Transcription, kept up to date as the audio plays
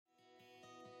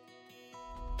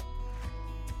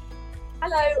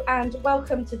Hello and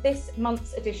welcome to this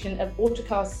month's edition of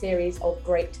Autocar's series of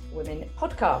Great Women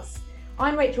podcasts.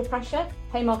 I'm Rachel Prasher,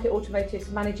 Haymarket Automotive's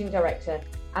Managing Director,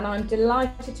 and I'm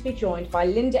delighted to be joined by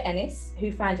Linda Ennis,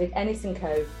 who founded Ennis &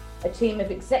 Co, a team of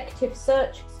executive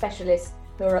search specialists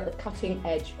who are at the cutting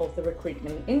edge of the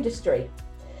recruitment industry.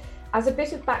 As a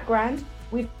bit of background,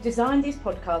 we've designed these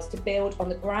podcasts to build on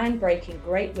the groundbreaking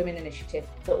Great Women initiative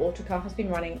that Autocar has been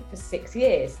running for 6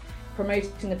 years,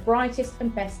 promoting the brightest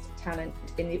and best talent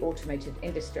in the automotive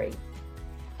industry.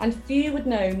 And few would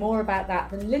know more about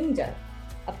that than Linda.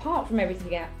 Apart from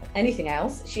anything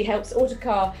else, she helps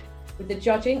Autocar with the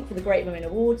judging for the Great Women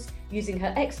Awards, using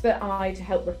her expert eye to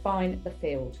help refine the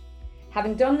field.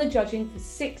 Having done the judging for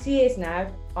 6 years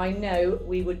now, I know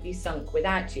we would be sunk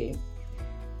without you.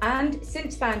 And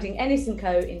since founding Ennis &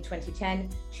 Co in 2010,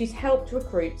 she's helped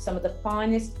recruit some of the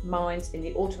finest minds in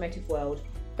the automotive world,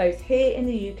 both here in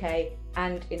the UK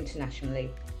and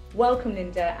internationally. Welcome,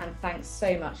 Linda, and thanks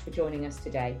so much for joining us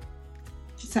today.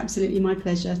 It's absolutely my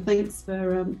pleasure. Thanks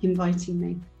for inviting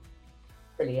me.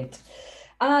 Brilliant.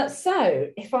 So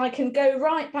if I can go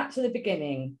right back to the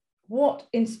beginning, what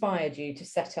inspired you to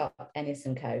set up Ennis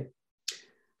 & Co?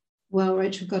 Well,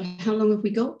 Rachel, God, how long have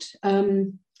we got?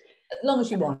 As long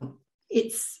as you want.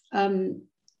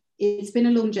 It's been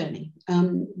a long journey,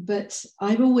 but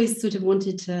I've always sort of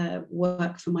wanted to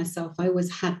work for myself. I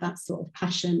always had that sort of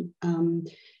passion,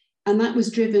 and that was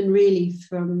driven really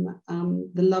from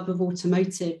the love of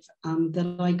automotive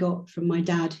that I got from my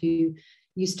dad, who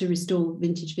used to restore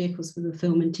vintage vehicles for the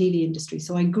film and TV industry.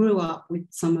 So I grew up with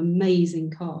some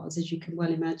amazing cars, as you can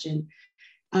well imagine.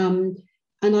 And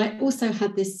I also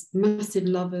had this massive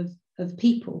love of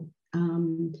people.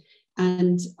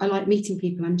 And I like meeting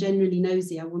people. I'm generally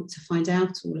nosy. I want to find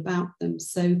out all about them.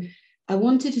 So I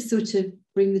wanted to sort of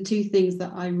bring the two things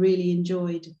that I really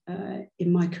enjoyed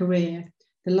in my career,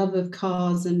 the love of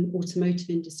cars and automotive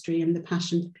industry and the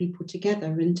passion for people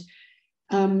together. And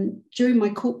during my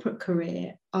corporate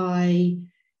career, I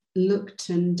looked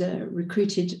and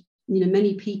recruited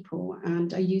many people,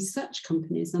 and I used search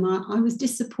companies. And I was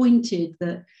disappointed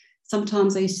that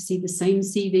sometimes I used to see the same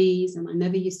CVs and I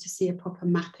never used to see a proper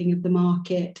mapping of the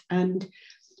market. And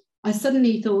I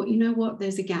suddenly thought, you know what,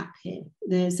 there's a gap here.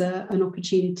 There's an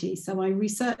opportunity. So I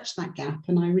researched that gap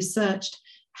and I researched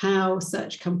how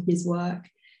search companies work.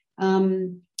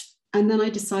 And then I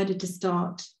decided to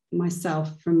start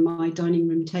myself from my dining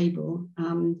room table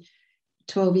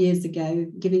 12 years ago,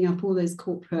 giving up all those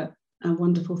corporate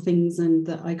wonderful things and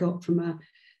that I got from a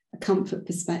comfort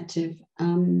perspective.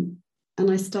 And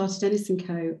I started Ennis &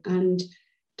 Co, and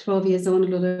 12 years on, a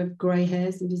lot of grey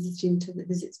hairs and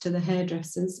visits to the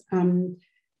hairdressers,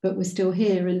 but we're still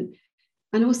here. And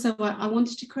also I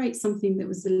wanted to create something that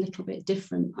was a little bit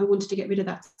different. I wanted to get rid of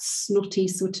that snotty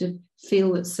sort of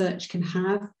feel that search can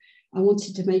have. I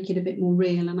wanted to make it a bit more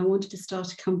real, and I wanted to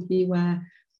start a company where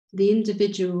the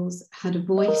individuals had a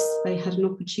voice, they had an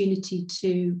opportunity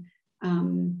to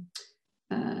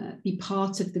be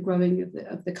part of the growing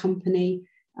of the company.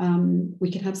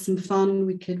 We could have some fun,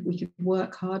 we could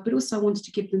work hard, but also I wanted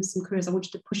to give them some careers. I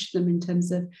wanted to push them in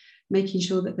terms of making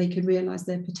sure that they could realise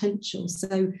their potential.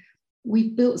 So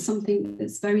we've built something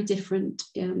that's very different.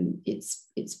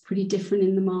 It's pretty different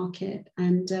in the market,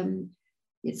 and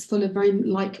it's full of very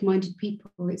like-minded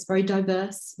people. It's very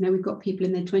diverse. We've got people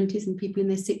in their 20s and people in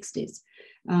their 60s.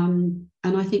 And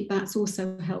I think that's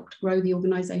also helped grow the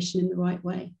organisation in the right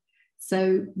way.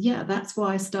 So yeah, that's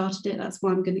why I started it. That's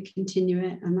why I'm going to continue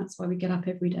it. And that's why we get up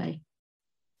every day.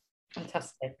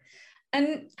 Fantastic.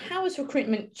 And how has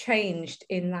recruitment changed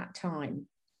in that time?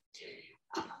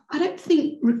 I don't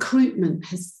think recruitment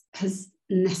has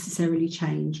necessarily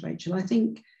changed, Rachel. I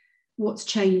think what's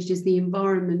changed is the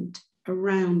environment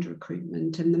around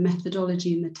recruitment and the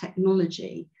methodology and the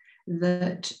technology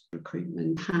that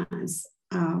recruitment has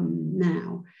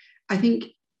now. I think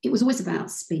it was always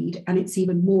about speed, and it's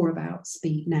even more about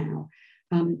speed now.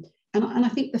 And I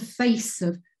think the face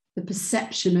of the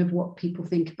perception of what people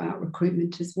think about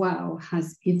recruitment as well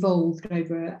has evolved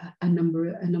over a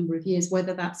number of years,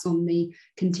 whether that's on the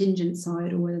contingent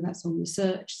side or whether that's on the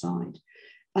search side.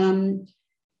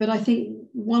 But I think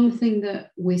one thing that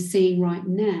we're seeing right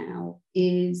now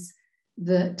is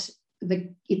that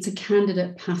it's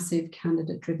a passive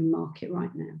candidate-driven market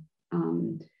right now.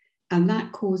 And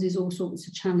that causes all sorts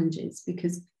of challenges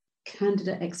because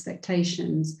candidate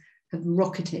expectations have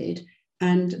rocketed,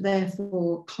 and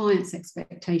therefore clients'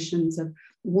 expectations of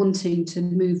wanting to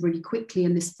move really quickly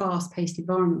in this fast-paced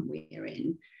environment we're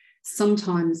in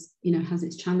sometimes, has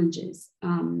its challenges.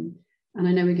 And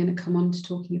I know we're going to come on to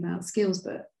talking about skills,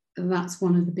 but that's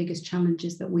one of the biggest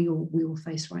challenges that we all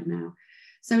face right now.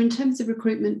 So in terms of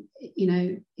recruitment,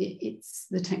 it's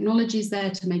the technology's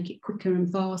there to make it quicker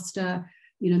and faster.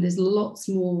 There's lots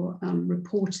more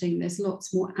reporting, there's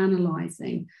lots more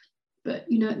analysing. But,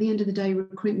 at the end of the day,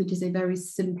 recruitment is a very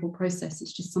simple process.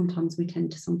 It's just sometimes we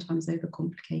tend to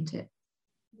overcomplicate it.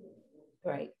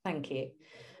 Great, thank you.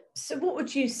 So what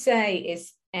would you say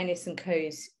is Ennis &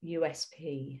 Co.'s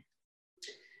USP?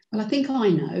 Well, I think I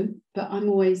know, but I'm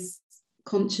always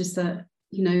conscious that,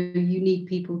 you need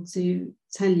people to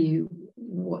tell you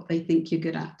what they think you're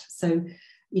good at. So,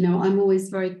 I'm always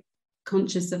very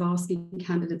conscious of asking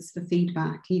candidates for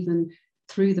feedback. Even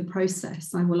through the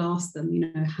process, I will ask them,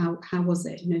 how was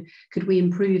it? Could we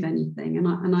improve anything?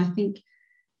 And I think,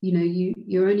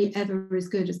 you're only ever as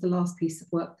good as the last piece of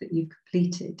work that you've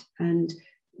completed. And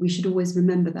we should always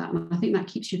remember that. And I think that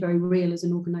keeps you very real as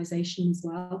an organisation as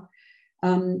well.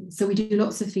 So we do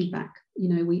lots of feedback.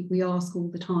 We ask all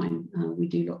the time. We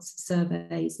do lots of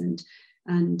surveys,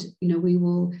 and we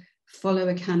will follow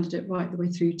a candidate right the way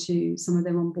through to some of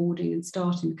their onboarding and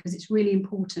starting, because it's really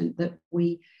important that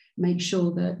we make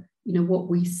sure that what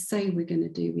we say we're going to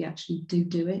do, we actually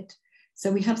do it.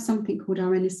 So we have something called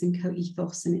our Ennis & Co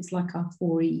ethos, and it's like our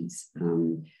 4 E's.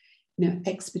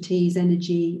 Expertise,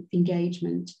 energy,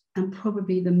 engagement, and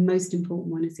probably the most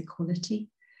important one is equality.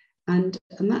 And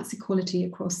that's equality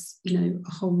across, a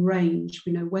whole range,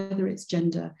 whether it's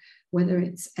gender, whether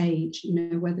it's age,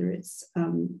 whether it's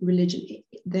religion,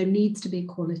 there needs to be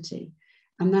equality.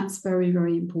 And that's very,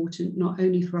 very important, not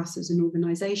only for us as an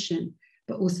organisation,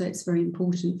 but also it's very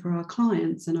important for our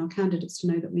clients and our candidates to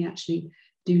know that we actually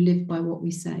do live by what we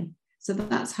say. So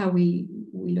that's how we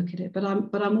look at it. But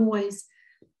I'm always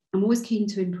keen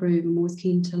to improve. I'm always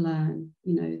keen to learn.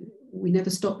 We never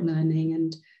stop learning.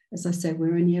 And as I said,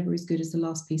 we're only ever as good as the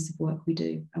last piece of work we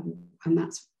do. And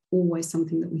that's always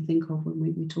something that we think of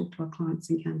when we talk to our clients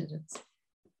and candidates.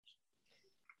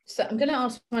 So I'm going to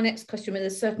ask my next question with a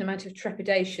certain amount of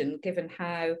trepidation, given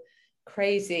how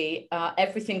crazy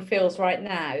everything feels right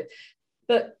now.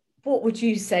 But what would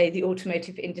you say the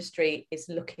automotive industry is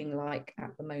looking like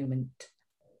at the moment?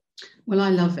 Well, I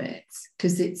love it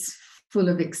because it's full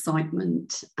of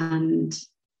excitement and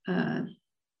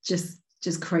just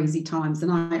crazy times,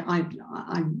 and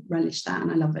I relish that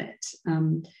and I love it.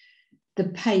 The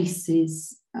pace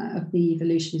of the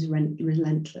evolution is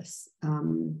relentless,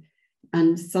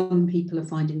 and some people are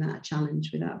finding that a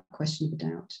challenge without question of a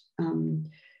doubt.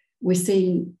 We're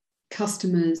seeing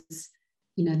customers,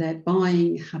 their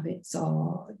buying habits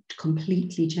are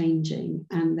completely changing,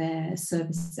 and their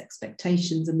service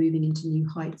expectations are moving into new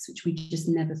heights, which we just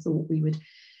never thought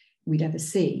we'd ever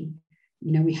see.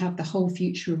 We have the whole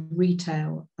future of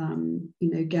retail,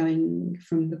 going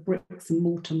from the bricks and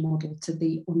mortar model to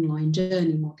the online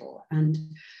journey model, and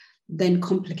then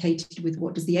complicated with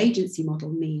what does the agency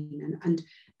model mean,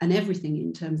 and everything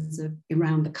in terms of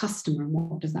around the customer and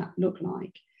what does that look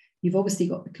like. You've obviously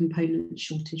got the component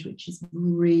shortage, which is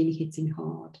really hitting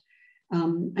hard.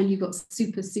 And you've got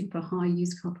super, super high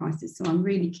used car prices. So I'm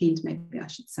really keen to, maybe I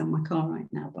should sell my car right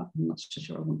now, but I'm not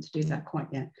sure I want to do that quite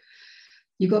yet.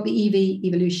 You've got the EV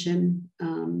evolution.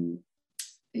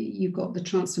 You've got the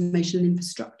transformation and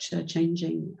infrastructure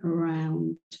changing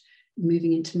around,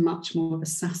 moving into much more of a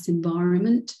SaaS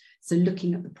environment. So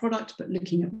looking at the product, but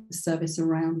looking at the service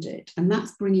around it. And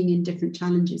that's bringing in different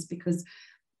challenges, because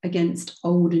against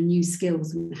old and new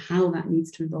skills and how that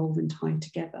needs to evolve and tie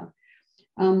together.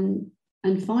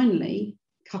 And finally,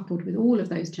 coupled with all of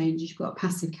those changes, you've got a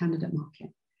passive candidate market,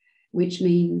 which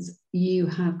means you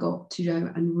have got to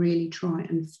go and really try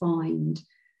and find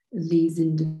these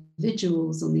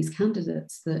individuals or these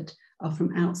candidates that are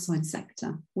from outside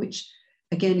sector, which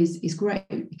again is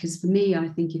great, because for me, I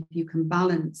think if you can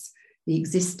balance the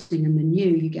existing and the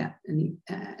new, you get an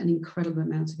incredible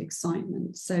amount of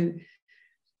excitement. So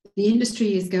the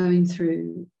industry is going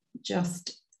through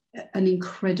just an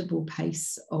incredible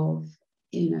pace of,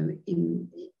 in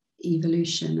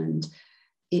evolution, and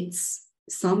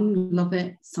some love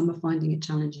it, some are finding it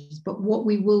challenges. But what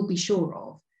we will be sure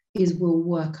of is we'll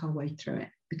work our way through it,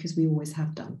 because we always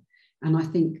have done. And I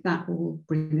think that will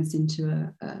bring us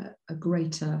into a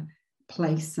greater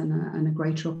place and a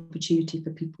greater opportunity for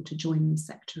people to join the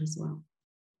sector as well.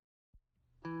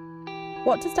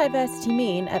 What does diversity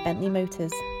mean at Bentley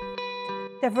Motors?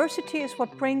 Diversity is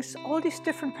what brings all these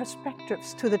different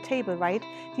perspectives to the table, right?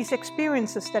 These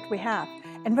experiences that we have.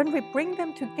 And when we bring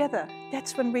them together,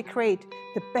 that's when we create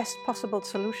the best possible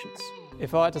solutions.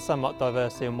 If I had to sum up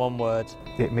diversity in one word,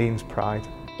 it means pride.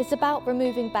 It's about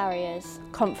removing barriers,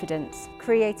 confidence,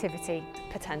 creativity,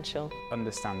 potential,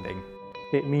 understanding.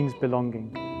 It means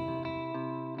belonging.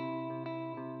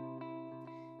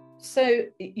 So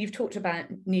you've talked about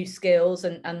new skills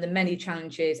and the many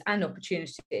challenges and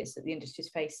opportunities that the industry is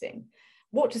facing.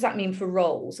 What does that mean for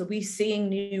roles? Are we seeing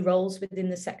new roles within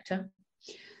the sector?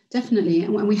 Definitely,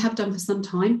 and we have done for some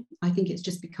time. I think it's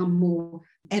just become more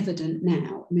evident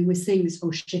now. I mean, we're seeing this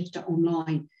whole shift to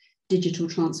online digital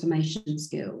transformation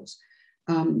skills,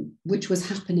 which was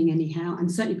happening anyhow,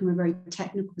 and certainly from a very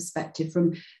technical perspective,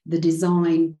 from the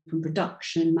design, from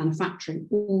production, manufacturing,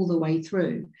 all the way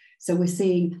through. So we're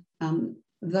seeing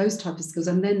those type of skills,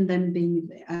 and then them being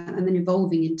and then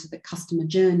evolving into the customer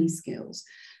journey skills,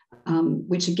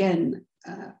 which again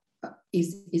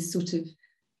is sort of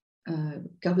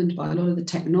governed by a lot of the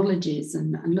technologies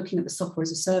and looking at the software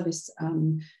as a service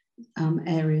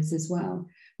areas as well.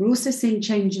 We're also seeing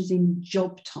changes in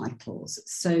job titles.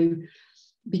 So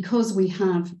because we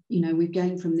have, we're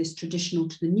going from this traditional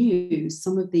to the new,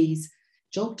 some of these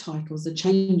job titles are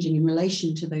changing in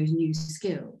relation to those new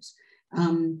skills.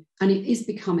 And it is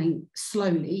becoming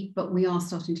slowly, but we are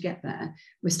starting to get there.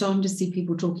 We're starting to see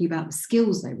people talking about the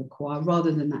skills they require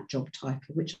rather than that job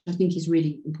title, which I think is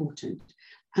really important.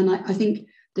 And I think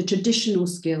the traditional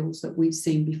skills that we've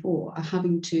seen before are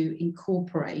having to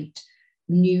incorporate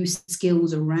new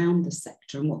skills around the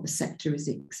sector and what the sector is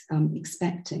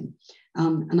expecting.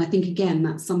 And I think, again,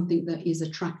 that's something that is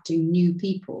attracting new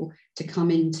people to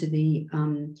come into the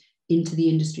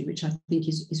industry, which I think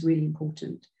is really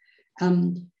important.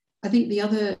 I think the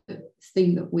other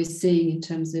thing that we're seeing in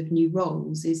terms of new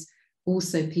roles is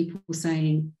also people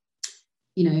saying,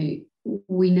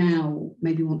 we now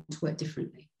maybe want to work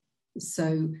differently.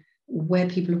 So where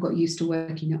people have got used to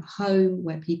working at home,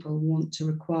 where people want to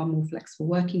require more flexible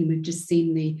working, and we've just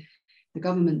seen the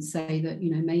government say that,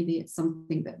 maybe it's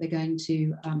something that they're going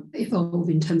to evolve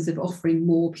in terms of offering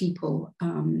more people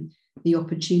the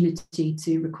opportunity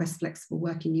to request flexible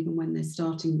working even when they're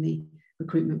starting the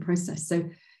recruitment process. So,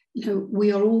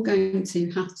 we are all going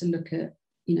to have to look at,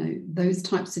 those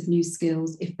types of new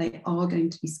skills. If they are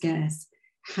going to be scarce,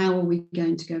 how are we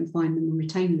going to go and find them and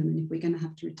retain them? And if we're going to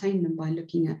have to retain them by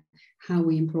looking at how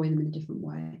we employ them in a different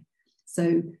way.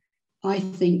 So I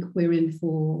think we're in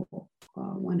for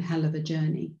one hell of a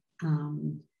journey.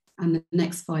 And the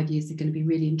next 5 years are going to be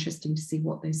really interesting to see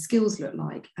what those skills look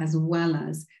like, as well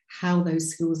as how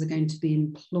those skills are going to be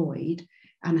employed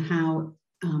and how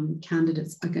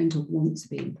candidates are going to want to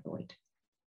be employed.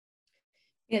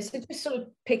 Yeah, so just sort of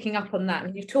picking up on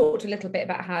that, you've talked a little bit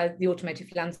about how the automotive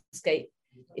landscape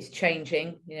is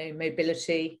changing,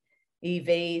 mobility,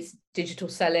 EVs, digital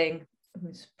selling.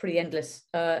 It's a pretty endless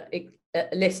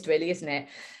list, really, isn't it?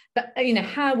 But,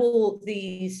 how will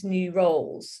these new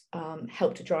roles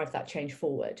help to drive that change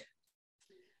forward?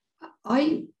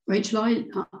 Rachel,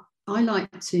 I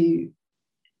like to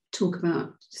talk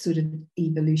about sort of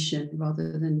evolution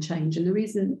rather than change. And the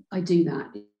reason I do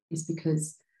that is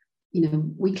because,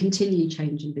 we continue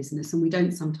change in business and we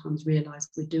don't sometimes realise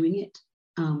we're doing it.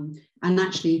 And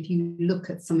actually, if you look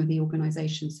at some of the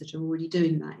organisations that are already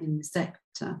doing that in the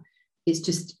sector, it's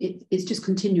just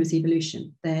continuous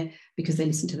evolution there, because they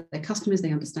listen to their customers,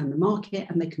 they understand the market,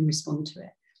 and they can respond to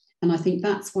it. And I think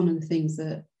that's one of the things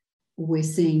that we're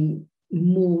seeing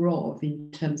more of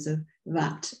in terms of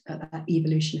that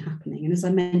evolution happening. And as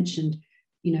I mentioned,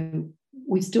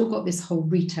 we've still got this whole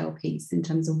retail piece in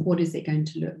terms of what is it going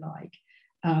to look like.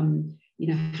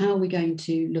 How are we going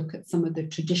to look at some of the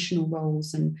traditional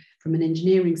roles and from an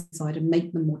engineering side and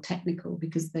make them more technical,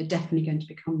 because they're definitely going to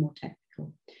become more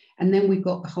technical. And then we've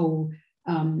got the whole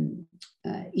EV,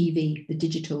 the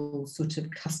digital sort of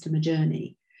customer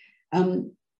journey.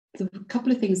 The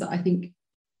couple of things that I think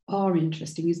are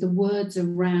interesting is the words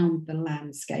around the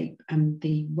landscape and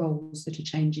the roles that are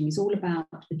changing is all about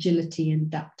agility and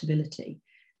adaptability.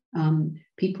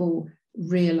 People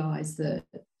realise that,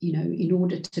 in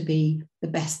order to be the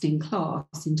best in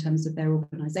class in terms of their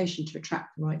organisation, to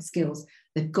attract the right skills,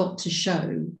 they've got to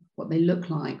show what they look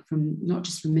like from not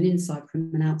just from an inside,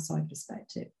 from an outside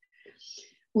perspective.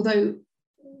 Although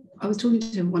I was talking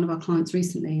to one of our clients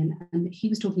recently, and he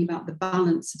was talking about the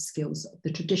balance of skills,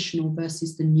 the traditional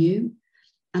versus the new.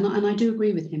 And I do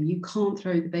agree with him. You can't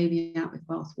throw the baby out with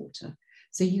bathwater.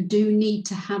 So you do need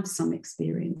to have some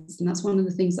experience. And that's one of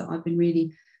the things that I've been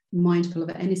really mindful of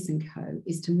at Ennis & Co,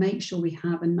 is to make sure we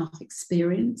have enough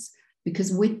experience,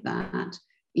 because with that,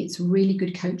 it's really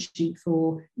good coaching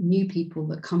for new people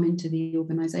that come into the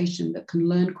organisation that can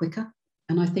learn quicker.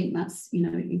 And I think that's,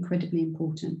 incredibly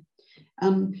important.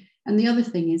 And the other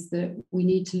thing is that we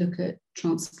need to look at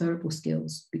transferable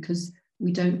skills, because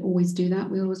we don't always do that.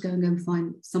 We always go and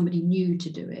find somebody new to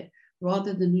do it.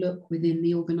 rather than look within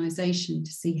the organisation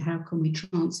to see how can we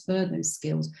transfer those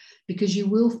skills, because you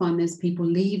will find there's people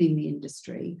leaving the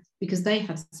industry because they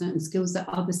have certain skills that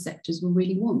other sectors will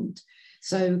really want.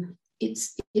 So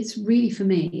it's really, for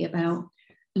me, about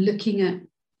looking at,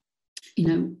 you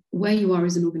know, where you are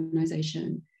as an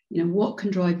organisation, you know, what can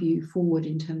drive you forward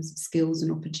in terms of skills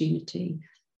and opportunity.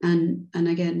 And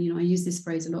again, you know, I use this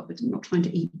phrase a lot, but I'm not trying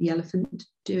to eat the elephant,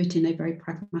 do it in a very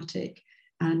pragmatic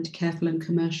and careful and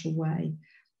commercial way.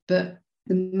 But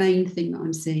the main thing that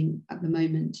I'm seeing at the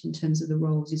moment in terms of the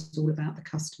roles is all about the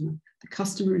customer. The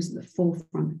customer is at the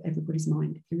forefront of everybody's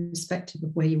mind, irrespective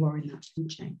of where you are in that food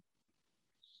chain.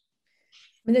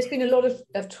 I mean, there's been a lot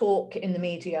of talk in the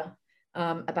media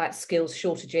about skills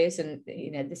shortages, and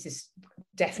you know, this is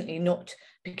definitely not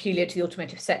peculiar to the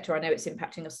automotive sector. I know it's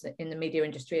impacting us in the media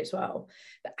industry as well.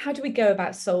 But how do we go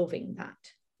about solving that?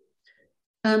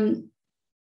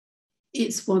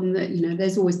 It's one that, you know,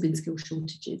 there's always been skill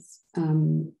shortages.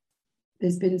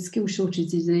 There's been skill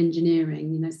shortages in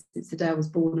engineering, you know, since the day I was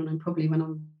born, and probably when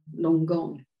I'm long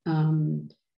gone.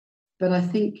 But I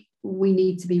think we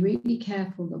need to be really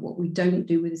careful that what we don't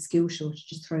do with a skill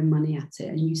shortage is throw money at it.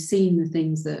 And you've seen the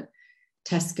things that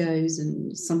Tesco's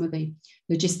and some of the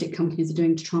logistic companies are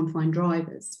doing to try and find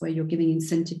drivers, where you're giving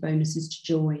incentive bonuses to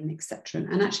join, etc.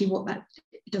 And actually what that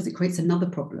does, it creates another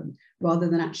problem, rather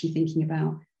than actually thinking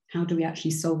about how do we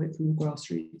actually solve it from the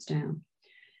grassroots down.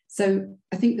 So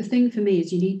I think the thing for me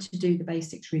is you need to do the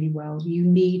basics really well. You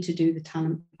need to do the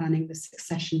talent planning, the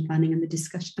succession planning, and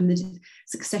the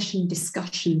succession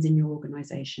discussions in your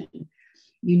organisation.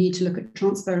 You need to look at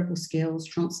transferable skills,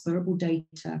 transferable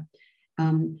data,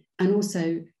 and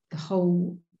also the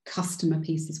whole customer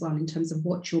piece as well, in terms of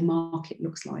what your market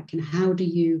looks like and how do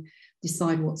you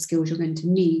decide what skills you're going to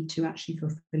need to actually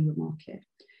fulfil your market.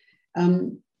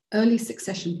 Early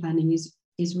succession planning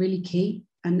is really key.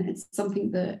 And it's something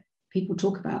that people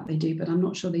talk about, they do, but I'm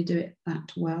not sure they do it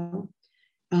that well.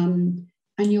 And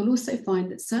you'll also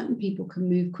find that certain people can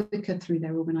move quicker through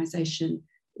their organisation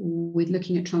with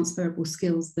looking at transferable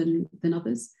skills than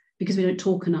others, because we don't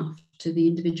talk enough to the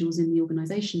individuals in the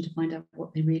organisation to find out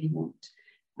what they really want.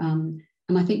 And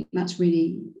I think that's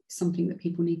really something that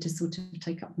people need to sort of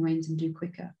take up the reins and do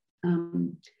quicker.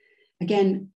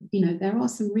 Again, you know, there are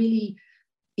some really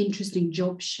interesting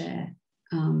job share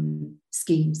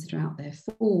schemes that are out there.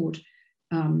 Ford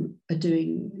are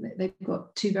doing, they've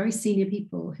got two very senior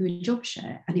people who are job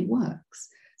share, and it works.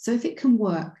 So if it can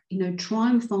work, you know, try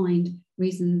and find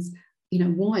reasons, you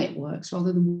know, why it works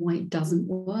rather than why it doesn't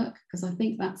work, because I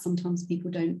think that sometimes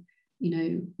people don't, you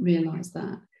know, realise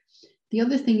that. The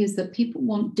other thing is that people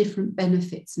want different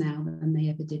benefits now than they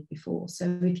ever did before.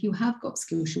 So if you have got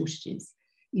skill shortages,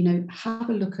 you know, have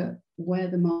a look at where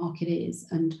the market is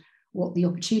and what the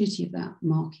opportunity of that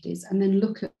market is, and then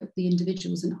look at the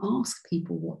individuals and ask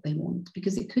people what they want,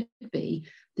 because it could be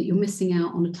that you're missing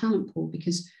out on a talent pool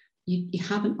because you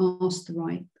haven't asked the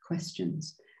right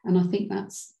questions. And I think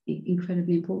that's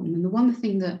incredibly important. And the one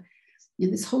thing that, you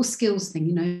know, this whole skills thing,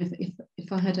 you know,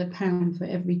 if I had £1 for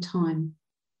every time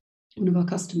one of our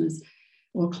customers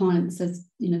or a client says,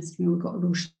 you know, we've got a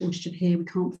real shortage of here, we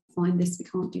can't find this, we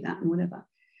can't do that, and whatever.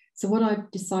 So what I've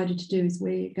decided to do is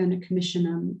we're going to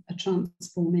commission a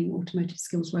transforming automotive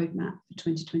skills roadmap for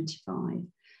 2025.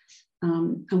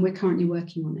 And we're currently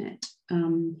working on it.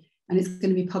 And it's going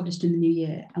to be published in the new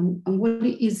year. And what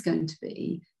it is going to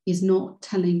be is not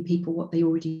telling people what they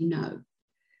already know.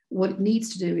 What it needs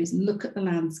to do is look at the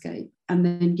landscape and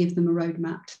then give them a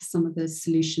roadmap to some of the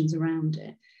solutions around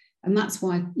it. And that's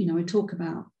why, you know, I talk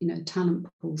about, you know, talent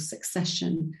pool,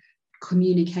 succession,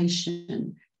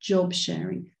 communication, job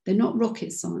sharing. They're not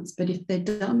rocket science, but if they're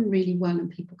done really well and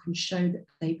people can show that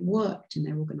they've worked in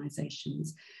their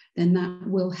organizations, then that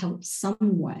will help some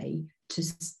way to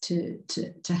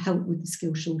help with the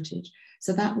skill shortage.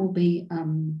 So that will be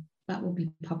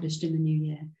published in the new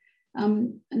year.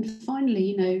 And finally,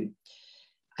 you know,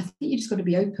 I think you just got to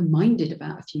be open-minded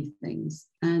about a few things.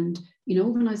 And, you know,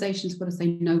 organizations got to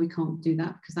say, no, we can't do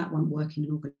that because that won't work in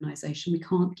an organization. We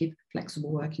can't give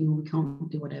flexible working, or we can't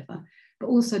do whatever. But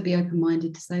also be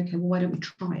open-minded to say, okay, well, why don't we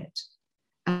try it?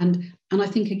 And I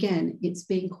think, again, it's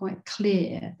being quite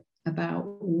clear about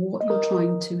what you're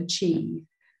trying to achieve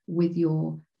with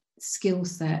your skill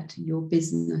set, your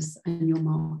business and your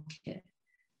market,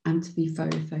 and to be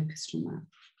very focused on that.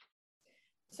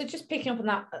 So just picking up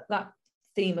on that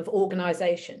theme of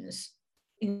organisations,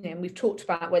 you know, we've talked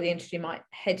about where the industry might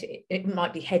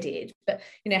be headed, but,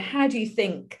 you know, how do you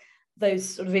think those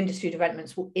sort of industry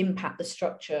developments will impact the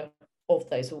structure of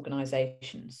those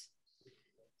organisations?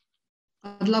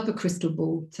 I'd love a crystal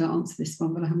ball to answer this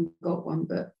one, but I haven't got one.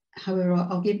 But however,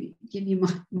 I'll give you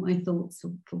my thoughts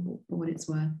for what it's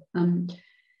worth.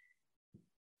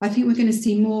 I think we're going to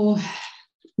see more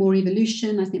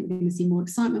evolution. I think we're going to see more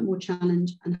excitement, more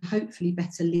challenge, and hopefully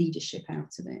better leadership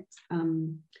out of it.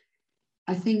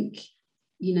 I think,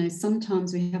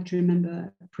 sometimes we have to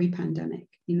remember pre-pandemic.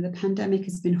 The pandemic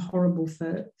has been horrible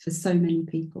for so many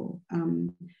people.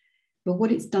 But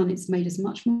what it's done, it's made us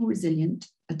much more resilient,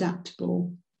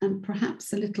 adaptable, and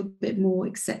perhaps a little bit more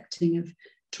accepting of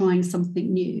trying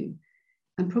something new,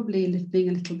 and probably being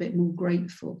a little bit more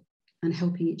grateful and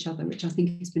helping each other, which I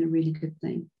think has been a really good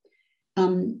thing.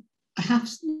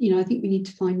 I think we need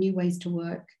to find new ways to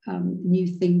work, new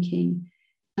thinking,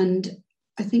 and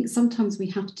I think sometimes we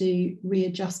have to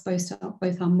readjust both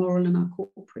our moral and our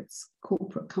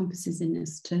corporate compasses in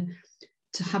this to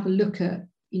have a look at,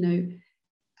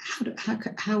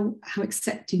 how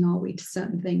accepting are we to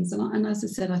certain things. And as I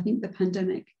said, I think the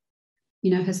pandemic,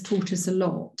 has taught us a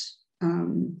lot,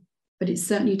 but it's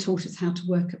certainly taught us how to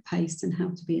work at pace and how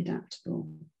to be adaptable.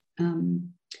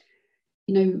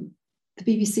 The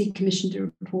BBC commissioned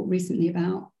a report recently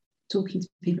about talking to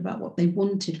people about what they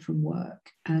wanted from work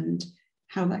and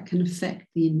how that can affect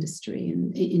the industry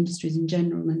and industries in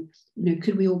general. And,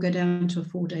 could we all go down to a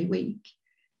 4-day week?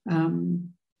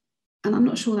 And I'm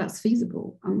not sure that's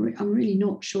feasible. I'm really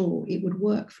not sure it would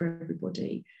work for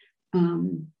everybody.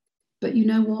 But you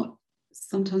know what?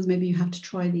 Sometimes maybe you have to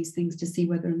try these things to see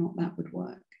whether or not that would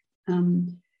work.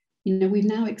 We've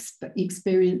now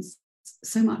experienced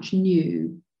so much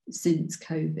new since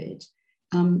COVID.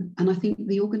 And I think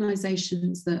the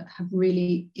organisations that have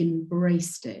really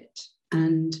embraced it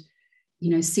and,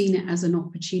 seen it as an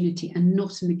opportunity and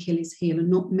not an Achilles heel and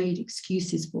not made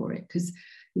excuses for it, because,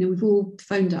 we've all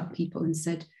phoned up people and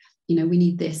said, we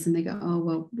need this. And they go, oh,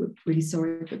 well, we're really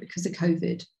sorry, but because of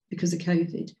COVID,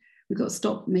 we've got to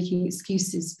stop making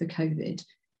excuses for COVID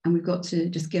and we've got to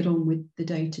just get on with the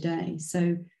day to day.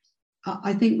 So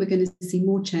I think we're going to see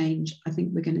more change. I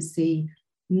think we're going to see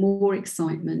more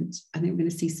excitement. I think we're going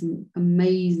to see some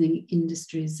amazing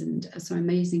industries and some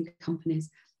amazing companies,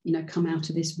 come out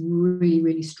of this really,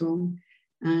 really strong.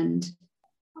 And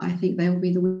I think they'll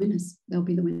be the winners. They'll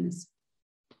be the winners.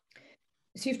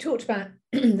 So you've talked about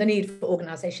the need for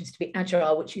organisations to be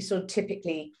agile, which you sort of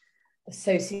typically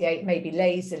associate maybe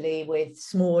lazily with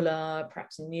smaller,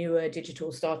 perhaps newer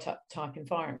digital startup type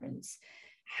environments.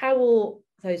 How will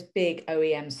those big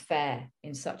OEMs fare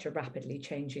in such a rapidly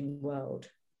changing world?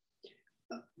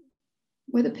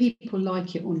 Whether people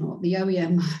like it or not, the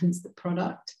OEM owns the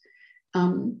product,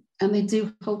 and they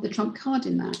do hold the trump card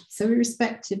in that. So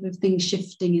irrespective of things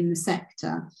shifting in the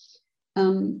sector,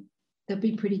 they'll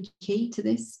be pretty key to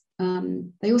this.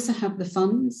 They also have the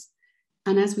funds,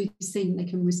 and as we've seen, they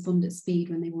can respond at speed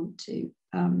when they want to.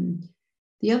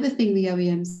 The other thing the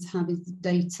OEMs have is the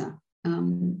data,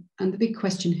 and the big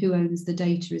question, who owns the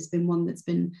data, has been one that's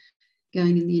been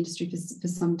going in the industry for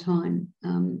some time.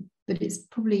 But it's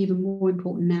probably even more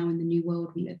important now in the new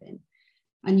world we live in.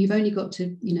 And you've only got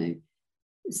to,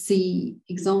 see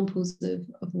examples of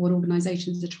what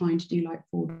organisations are trying to do, like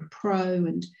Ford Pro,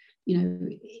 and,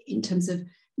 in terms of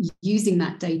using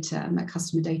that data and that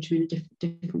customer data in a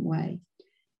different way.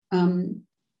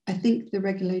 I think the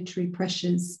regulatory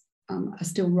pressures are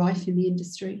still rife in the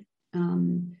industry.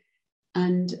 And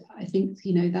I think,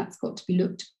 that's got to be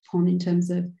looked upon in terms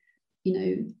of,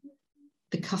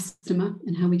 the customer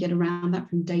and how we get around that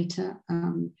from data.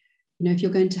 If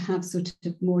you're going to have sort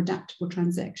of more adaptable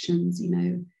transactions,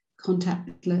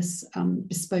 contactless,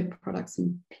 bespoke products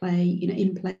in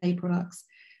play products,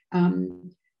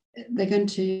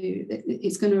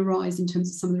 it's going to arise in terms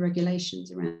of some of the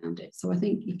regulations around it. So I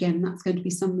think, again, that's going to be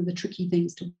some of the tricky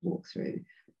things to walk through.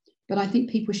 But I think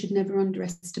people should never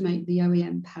underestimate the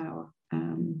OEM power.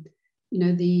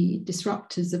 The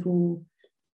disruptors have all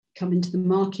come into the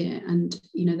market and,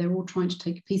 they're all trying to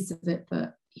take a piece of it.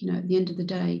 But, at the end of the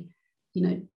day,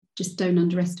 just don't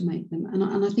underestimate them. And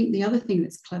I think the other thing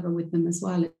that's clever with them as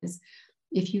well is,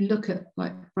 if you look at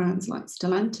like brands like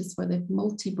Stellantis, where they're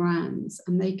multi-brands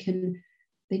and they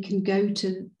can go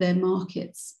to their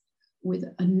markets with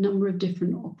a number of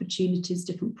different opportunities,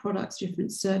 different products,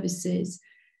 different services.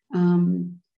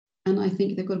 And I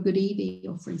think they've got a good EV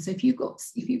offering. So if you've got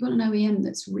an OEM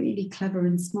that's really clever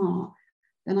and smart,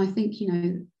 then I think,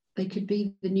 they could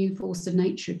be the new force of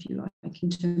nature, if you like, in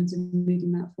terms of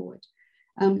moving that forward.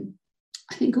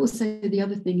 I think also the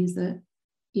other thing is that,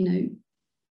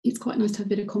 it's quite nice to have a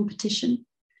bit of competition.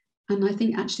 And I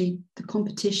think actually the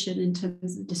competition in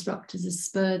terms of disruptors has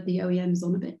spurred the OEMs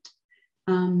on a bit.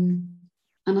 And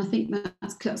I think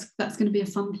that's going to be a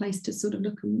fun place to sort of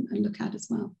look at as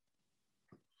well.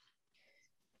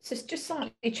 So it's just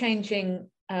slightly changing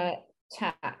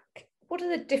tack. What are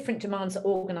the different demands that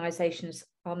organisations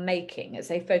are making as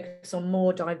they focus on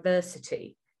more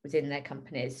diversity within their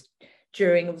companies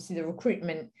during obviously the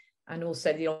recruitment and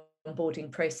also the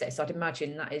onboarding process? I'd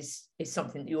imagine that is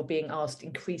something that you're being asked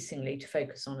increasingly to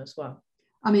focus on as well.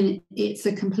 I mean, it's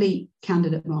a complete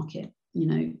candidate market. You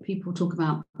know, people talk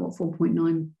about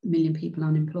 4.9 million people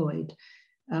unemployed.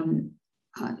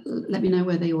 Let me know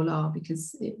where they all are,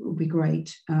 because it will be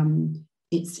great.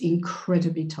 It's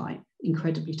incredibly tight.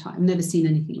 I've never seen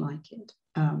anything like it.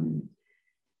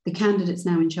 The candidate's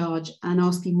now in charge and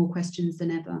asking more questions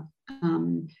than ever.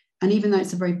 And even though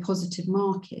it's a very positive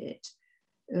market,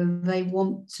 they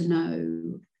want to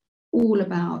know all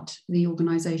about the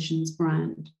organisation's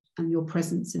brand and your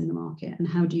presence in the market, and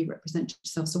how do you represent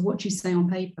yourself. So what you say on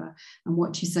paper and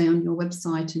what you say on your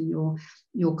website and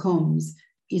your comms,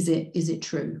 is it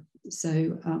true?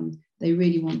 So they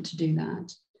really want to do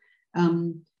that.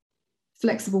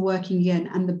 Flexible working again,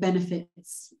 and the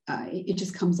benefits, it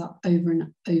just comes up over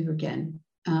and over again.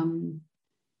 And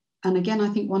again, I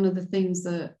think one of the things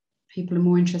that people are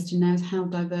more interested in now is how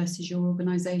diverse is your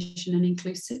organisation and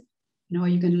inclusive. You know, are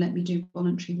you going to let me do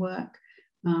voluntary work?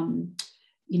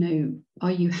 You know,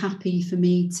 are you happy for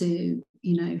me to,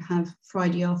 you know, have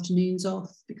Friday afternoons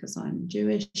off because I'm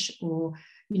Jewish? Or,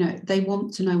 you know, they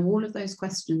want to know all of those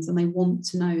questions, and they want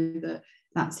to know that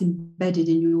that's embedded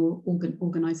in your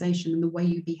organisation and the way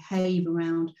you behave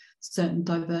around certain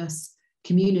diverse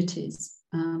communities.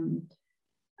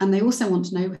 And they also want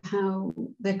to know how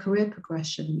their career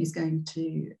progression is going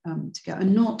to go.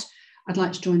 And not, I'd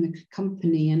like to join the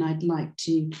company and I'd like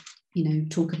to, you know,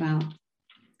 talk about,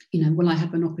 you know, will I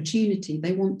have an opportunity?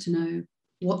 They want to know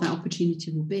what that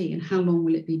opportunity will be and how long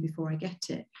will it be before I get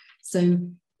it. So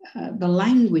the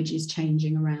language is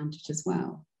changing around it as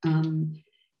well.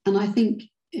 And I think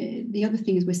the other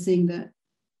thing is we're seeing that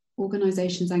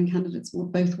organisations and candidates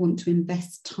both want to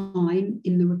invest time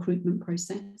in the recruitment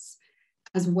process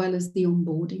as well as the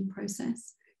onboarding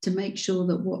process, to make sure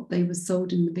that what they were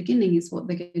sold in the beginning is what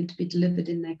they're going to be delivered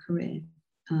in their career.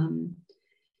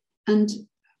 And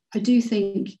I do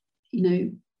think, you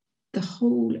know, the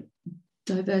whole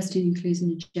diversity and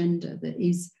inclusion agenda that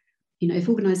is, you know, if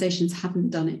organisations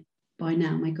haven't done it by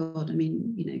now, my God, I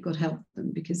mean, you know, God help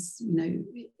them, because, you know,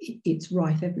 it's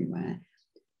rife everywhere.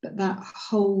 But that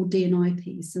whole D&I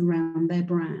piece around their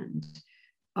brand,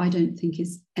 I don't think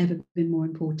has ever been more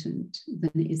important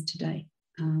than it is today.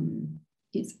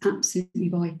 It's absolutely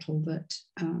vital that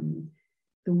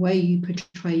the way you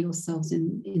portray yourselves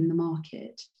in the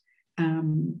market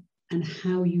and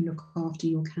how you look after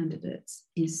your candidates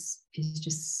is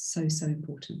just so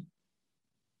important.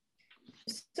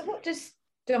 So what does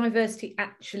diversity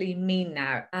actually mean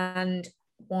now, and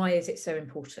why is it so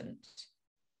important?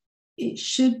 It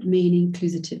should mean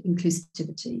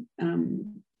inclusivity,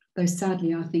 though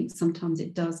sadly I think sometimes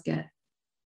it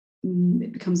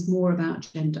becomes more about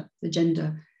gender. The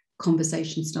gender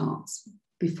conversation starts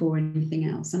before anything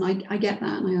else, and I get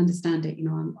that and I understand it. You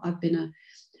know, I've been a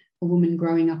woman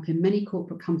growing up in many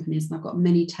corporate companies, and I've got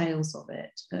many tales of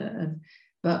it,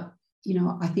 but you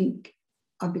know, I think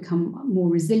I've become more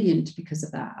resilient because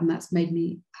of that, and that's made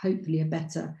me hopefully a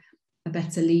better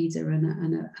leader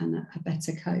and a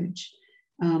better coach.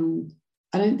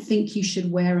 I don't think you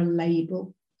should wear a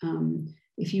label.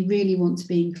 If you really want to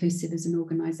be inclusive as an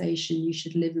organisation, you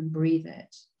should live and breathe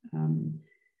it.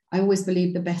 I always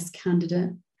believe the best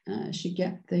candidate should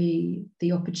get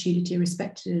the opportunity,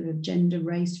 irrespective of gender,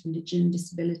 race, religion,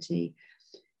 disability.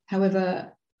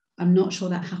 However, I'm not sure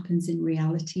that happens in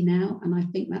reality now, and I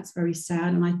think that's very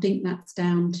sad. And I think that's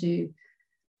down to,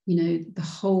 you know, the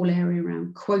whole area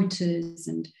around quotas.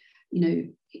 And, you know,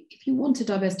 if you want a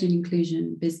diversity and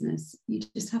inclusion business, you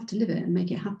just have to live it and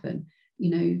make it happen, you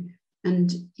know,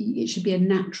 and it should be a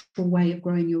natural way of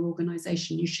growing your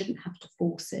organisation. You shouldn't have to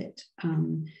force it.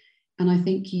 And I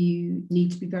think you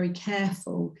need to be very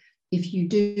careful if you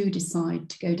do decide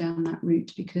to go down that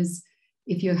route, because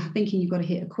if you're thinking you've got to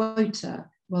hit a quota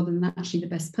rather than actually the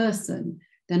best person,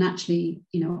 then actually,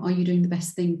 you know, are you doing the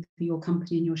best thing for your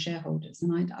company and your shareholders?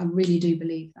 And I really do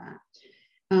believe that.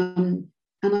 And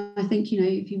I think, you know,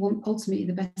 if you want ultimately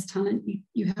the best talent,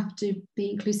 you have to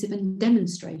be inclusive and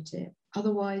demonstrate it.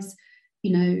 Otherwise,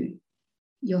 you know,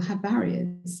 you'll have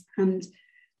barriers. And,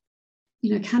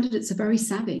 you know, candidates are very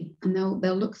savvy, and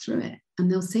they'll look through it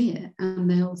and they'll see it, and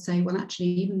they'll say, well, actually,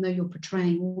 even though you're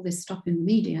portraying all this stuff in the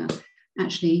media,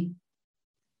 actually,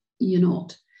 you're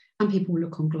not. And people will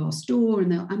look on Glassdoor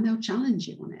and they'll challenge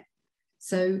you on it.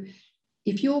 So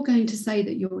if you're going to say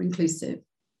that you're inclusive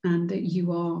and that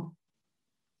you are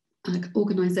an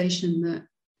organisation that,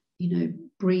 you know,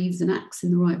 breathes and acts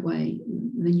in the right way,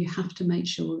 then you have to make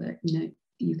sure that,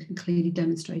 you can clearly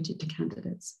demonstrate it to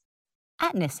candidates.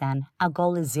 At Nissan, our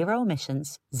goal is zero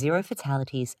emissions, zero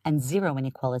fatalities, and zero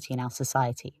inequality in our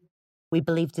society. We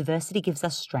believe diversity gives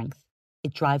us strength.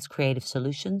 It drives creative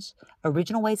solutions,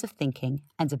 original ways of thinking,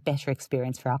 and a better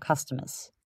experience for our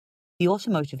customers. The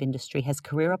automotive industry has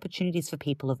career opportunities for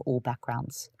people of all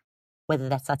backgrounds, whether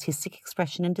that's artistic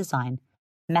expression and design,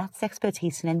 maths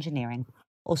expertise in engineering,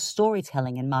 or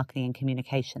storytelling in marketing and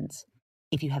communications.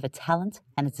 If you have a talent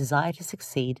and a desire to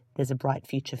succeed, there's a bright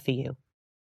future for you.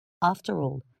 After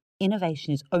all,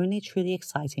 innovation is only truly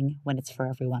exciting when it's for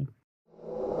everyone.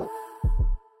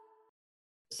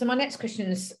 So my next question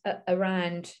is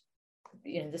around,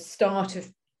 the start of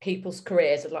people's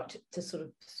careers. I'd like to sort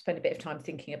of spend a bit of time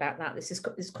thinking about that. This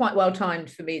is quite well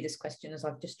timed for me, this question, as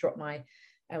I've just dropped my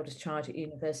eldest child at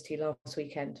university last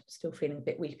weekend. Still feeling a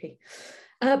bit weepy.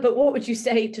 But what would you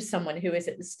say to someone who is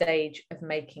at the stage of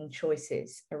making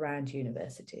choices around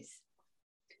universities?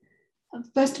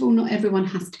 First of all, not everyone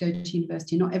has to go to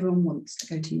university. Not everyone wants to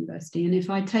go to university. And if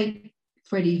I take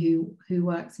Freddie, who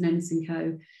works in Ennis &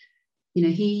 Co.,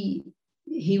 he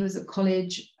was at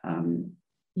college.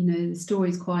 The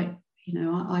story's quite,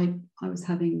 I was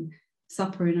having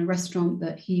supper in a restaurant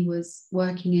that he was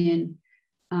working in.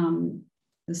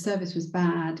 The service was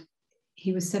bad.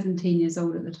 He was 17 years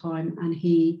old at the time, and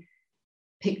he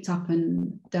picked up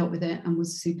and dealt with it and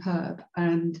was superb.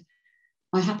 And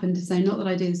I happened to say, not that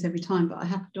I do this every time, but I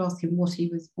happened to ask him what he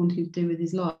was wanting to do with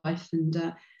his life.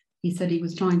 And he said he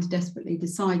was trying to desperately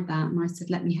decide that. And I said,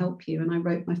 let me help you. And I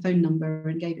wrote my phone number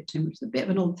and gave it to him, which is a bit of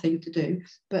an odd thing to do,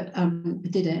 but I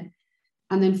did it.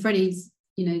 And then Freddie's,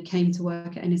 came to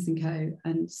work at Ennis & Co.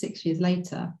 And 6 years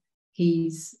later,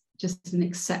 he's just an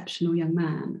exceptional young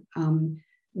man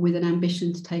with an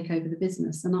ambition to take over the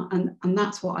business. And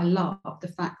that's what I love, the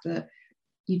fact that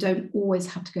you don't always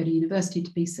have to go to university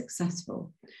to be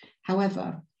successful.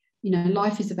 However,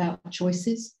 life is about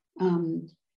choices.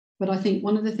 But I think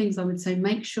one of the things I would say,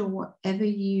 make sure whatever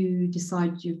you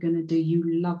decide you're going to do, you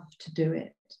love to do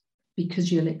it,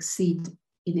 because you'll exceed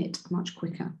in it much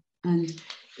quicker. And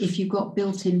if you've got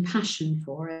built-in passion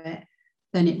for it,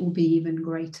 then it will be even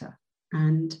greater.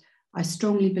 And I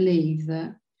strongly believe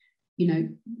that,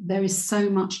 there is so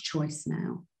much choice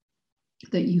now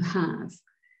that you have,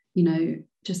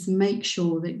 just make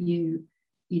sure that you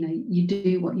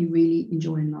do what you really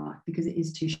enjoy in life, because it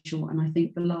is too short. And I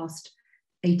think the last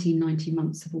 18, 19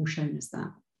 months have all shown us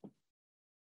that.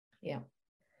 Yeah.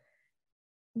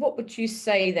 What would you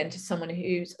say then to someone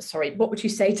what would you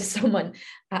say to someone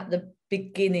at the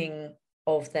beginning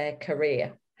of their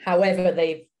career, however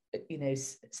they've,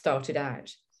 started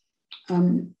out?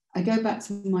 I go back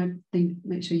to my thing,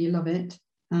 make sure you love it.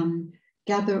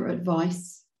 Gather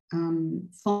advice,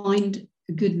 find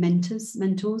good mentors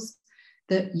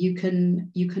that you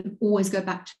can always go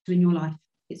back to in your life.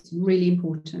 It's really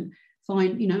important.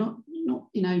 Find,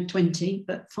 not 20,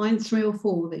 but find 3 or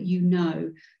 4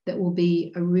 that will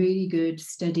be a really good,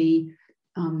 steady,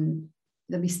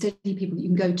 there'll be steady people that you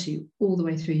can go to all the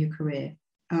way through your career.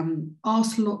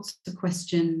 Ask lots of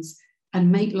questions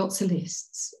and make lots of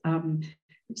lists,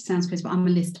 which sounds crazy, but I'm a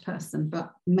list person,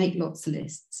 but make lots of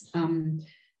lists. And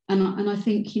I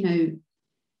think,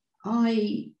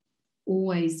 I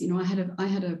always, I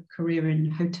had a career in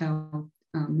hotel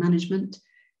management,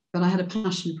 but I had a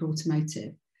passion for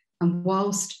automotive. And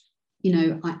whilst,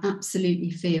 I absolutely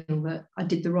feel that I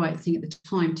did the right thing at the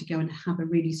time to go and have a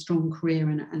really strong career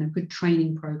and a good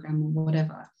training program or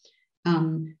whatever,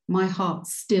 my heart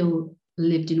still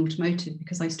lived in automotive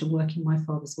because I used to work in my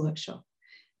father's workshop.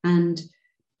 And,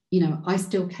 I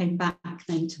still came back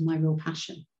then to my real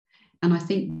passion. And I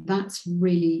think that's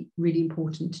really, really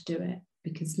important to do it,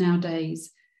 because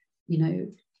nowadays,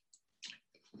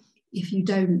 if you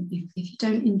don't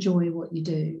enjoy what you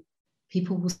do,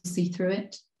 people will see through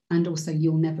it, and also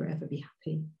you'll never ever be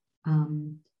happy.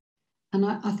 And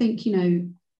I think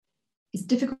it's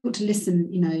difficult to listen.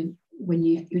 When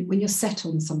you're set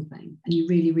on something and you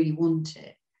really, really want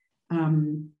it,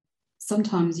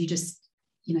 sometimes you just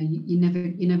you're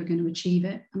never going to achieve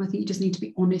it. And I think you just need to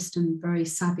be honest and very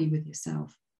savvy with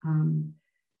yourself.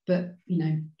 But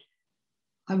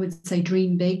I would say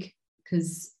dream big,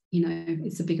 because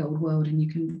it's a big old world, and you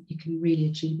can really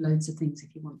achieve loads of things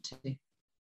if you want to.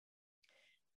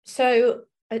 So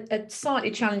a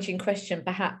slightly challenging question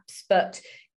perhaps, but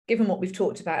given what we've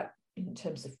talked about in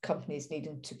terms of companies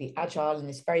needing to be agile in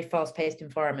this very fast-paced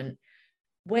environment,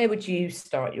 where would you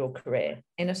start your career?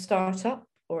 In a startup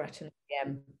or at an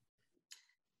OEM?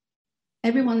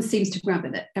 Everyone seems to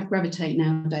gravitate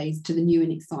nowadays to the new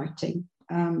and exciting.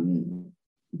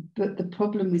 But the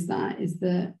problem with that is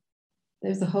that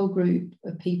there's a whole group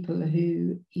of people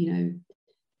who, you know,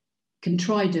 can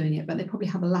try doing it, but they probably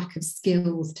have a lack of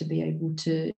skills to be able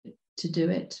to do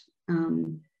it,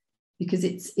 because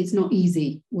it's not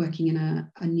easy working in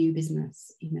a new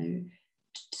business. You know,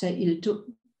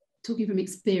 talking from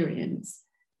experience,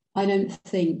 I don't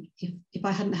think if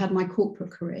I hadn't had my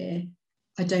corporate career,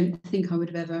 I don't think I would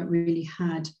have ever really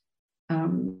had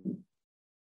the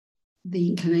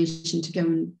inclination to go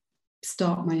and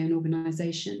start my own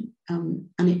organisation, and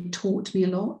it taught me a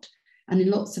lot. And in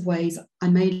lots of ways, I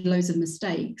made loads of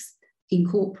mistakes in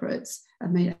corporates. I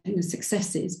made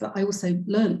successes, but I also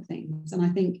learned things. And I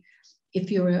think if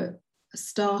you're a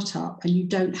startup and you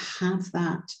don't have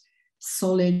that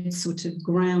solid sort of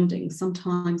grounding,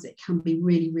 sometimes it can be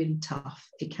really, really tough.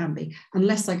 It can be,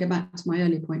 unless I go back to my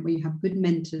earlier point where you have good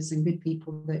mentors and good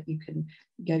people that you can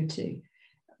go to.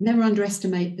 Never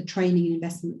underestimate the training and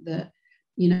investment that,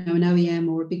 you know, an OEM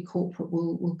or a big corporate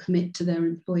will commit to their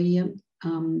employee.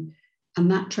 And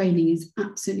that training is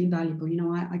absolutely invaluable. You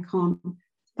know, I can't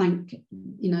thank,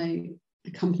 you know,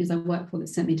 the companies I work for that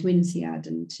sent me to INSEAD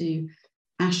and to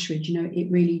Ashridge. You know,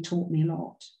 it really taught me a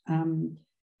lot.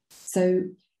 So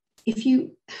if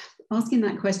you asking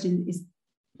that question is,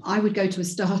 I would go to a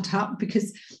startup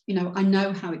because, you know, I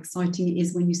know how exciting it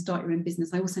is when you start your own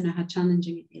business. I also know how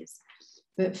challenging it is.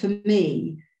 But for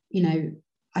me, you know,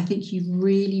 I think you've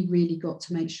really, really got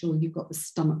to make sure you've got the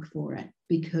stomach for it,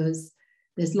 because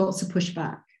there's lots of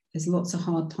pushback, there's lots of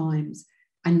hard times,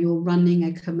 and you're running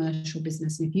a commercial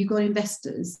business. And if you've got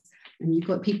investors and you've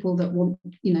got people that want,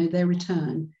 you know, their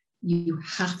return, you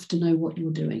have to know what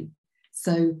you're doing.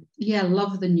 So yeah,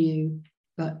 love the new,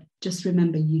 but just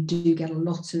remember you do get a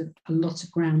lot of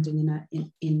grounding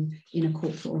in a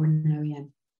corporate or an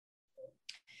OEM.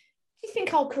 Do you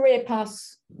think our career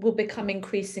paths will become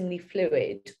increasingly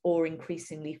fluid or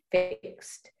increasingly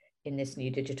fixed in this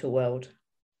new digital world?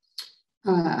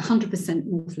 100%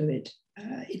 more fluid.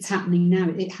 It's happening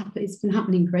now. It's been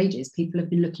happening for ages. People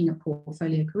have been looking at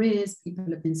portfolio careers. People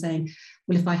have been saying,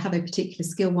 well, if I have a particular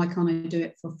skill, why can't I do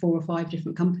it for 4 or 5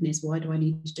 different companies? Why do I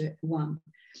need to do it for one?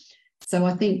 So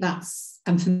I think that's,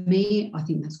 and for me, I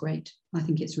think that's great. I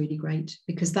think it's really great,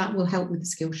 because that will help with the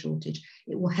skill shortage.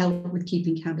 It will help with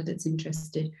keeping candidates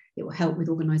interested. It will help with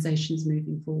organisations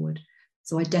moving forward.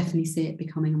 So I definitely see it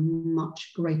becoming a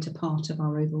much greater part of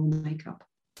our overall makeup.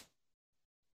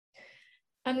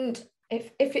 And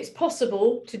if it's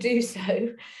possible to do so,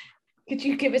 could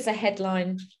you give us a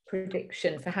headline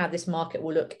prediction for how this market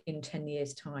will look in 10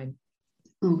 years' time?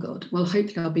 Oh, God. Well,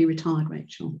 hopefully I'll be retired,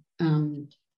 Rachel.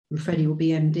 And Freddie will be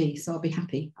MD, so I'll be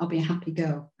happy. I'll be a happy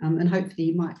girl. And hopefully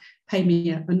you might pay me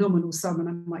a nominal sum and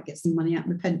I might get some money out of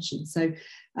my pension. So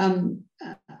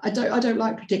I don't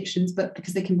like predictions, but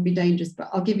because they can be dangerous, but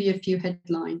I'll give you a few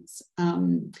headlines.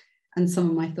 And some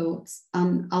of my thoughts.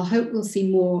 I'll hope we'll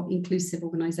see more inclusive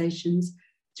organisations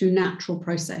through natural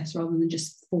process rather than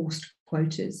just forced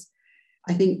quotas.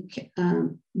 I think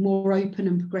more open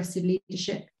and progressive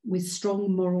leadership with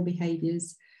strong moral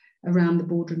behaviours around the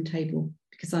boardroom table,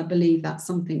 because I believe that's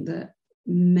something that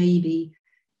maybe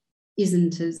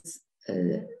isn't as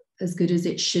good as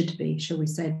it should be, shall we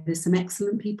say. There's some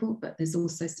excellent people, but there's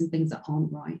also some things that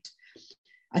aren't right.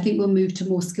 I think we'll move to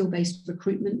more skill-based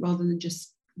recruitment rather than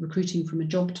just recruiting from a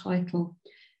job title,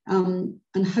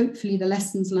 and hopefully the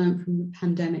lessons learned from the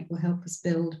pandemic will help us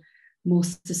build more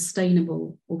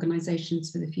sustainable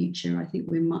organisations for the future. I think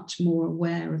we're much more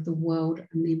aware of the world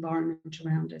and the environment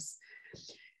around us,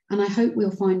 and I hope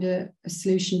we'll find a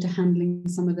solution to handling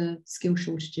some of the skill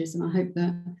shortages, and I hope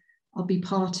that I'll be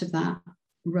part of that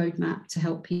roadmap to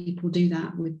help people do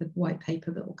that with the white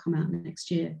paper that will come out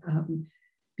next year,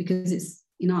 because it's,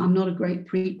 you know, I'm not a great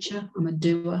preacher, I'm a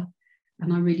doer.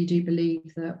 And I really do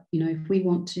believe that, you know, if we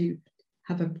want to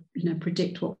have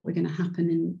predict what we're going to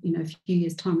happen in, you know, a few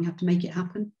years' time, we have to make it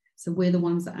happen. So we're the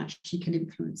ones that actually can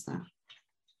influence that.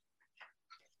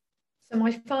 So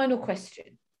my final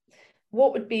question,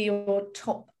 what would be your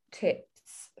top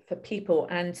tips for people,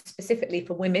 and specifically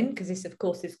for women, because this, of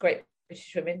course, is Great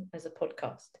British Women as a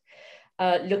podcast,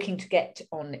 looking to get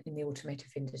on in the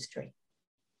automotive industry?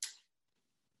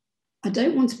 I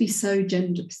don't want to be so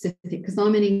gender specific because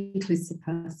I'm an inclusive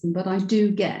person, but I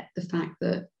do get the fact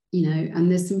that, you know,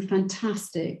 and there's some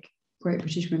fantastic Great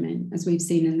British Women, as we've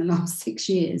seen in the last 6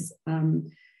 years.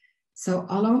 So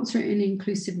I'll answer it in an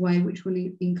inclusive way, which will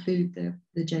include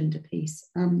the gender piece.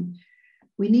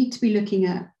 We need to be looking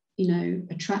at, you know,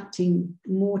 attracting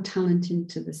more talent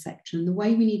into the sector. And the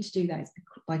way we need to do that is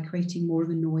by creating more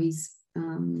of a noise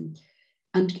and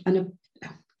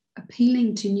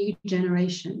appealing to new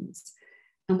generations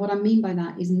And what I mean by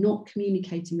that is not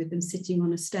communicating with them sitting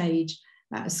on a stage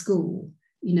at a school,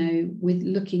 with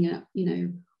looking at,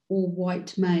 all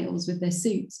white males with their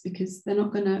suits, because they're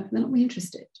not really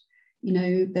interested.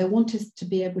 They want us to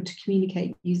be able to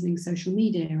communicate using social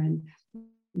media and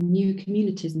new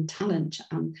communities and talent.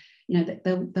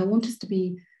 They'll want us to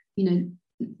be, they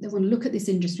want to look at this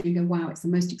industry and go, wow, it's the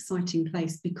most exciting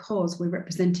place because we're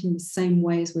representing the same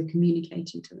way as we're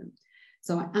communicating to them.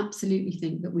 So I absolutely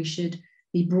think that we should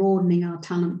be broadening our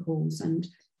talent pools and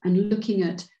looking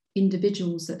at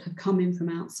individuals that have come in from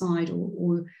outside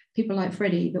or people like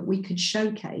Freddie that we could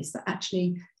showcase that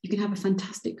actually you can have a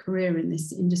fantastic career in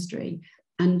this industry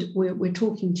and we're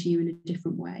talking to you in a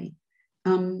different way.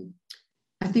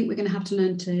 I think we're going to have to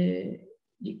learn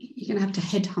you're going to have to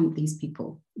headhunt these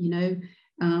people,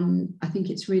 I think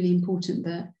it's really important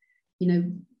that,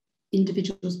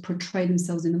 individuals portray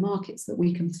themselves in the markets, that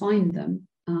we can find them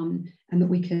and that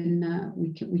we can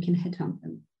headhunt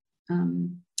them.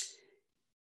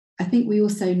 I think we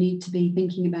also need to be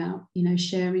thinking about,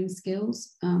 sharing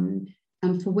skills and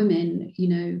for women,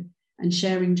 and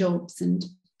sharing jobs and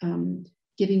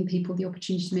giving people the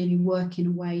opportunity to maybe work in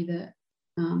a way that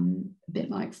a bit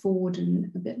like Ford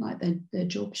and a bit like their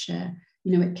job share,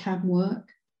 it can work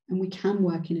and we can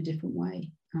work in a different way.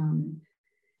 And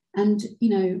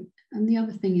the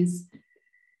other thing is,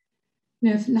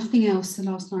 if nothing else, the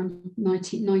last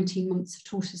 19 months have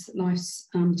taught us that life's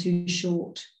too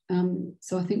short.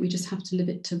 So I think we just have to live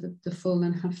it to the full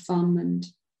and have fun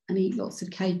and eat lots of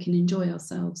cake and enjoy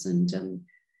ourselves. And,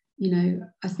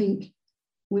 I think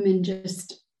women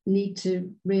just need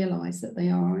to realise that they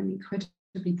are an incredibly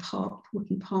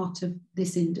important part of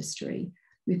this industry.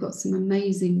 We've got some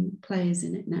amazing players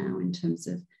in it now in terms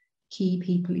of key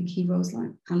people in key roles like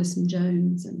Alison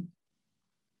Jones and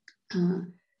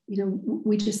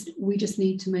we just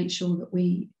need to make sure that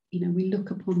we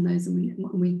look upon those and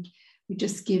we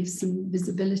just give some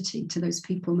visibility to those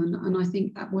people, and I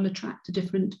think that will attract a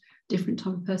different type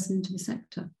of person into the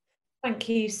sector. Thank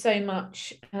you so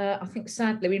much. I think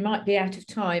sadly we might be out of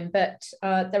time, but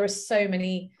there are so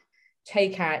many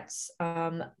takeouts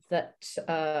that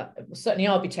certainly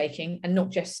I'll be taking, and not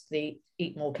just the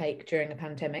eat more cake during a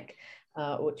pandemic,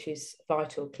 which is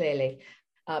vital clearly.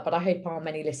 But I hope our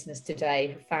many listeners today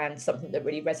have found something that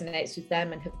really resonates with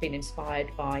them and have been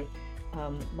inspired by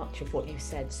much of what you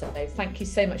said. So thank you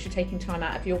so much for taking time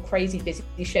out of your crazy busy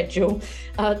schedule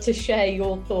to share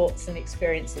your thoughts and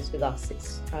experiences with us.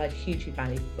 It's hugely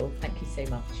valuable. Thank you so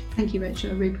much. Thank you,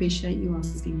 Rachel. I really appreciate you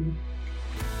asking me.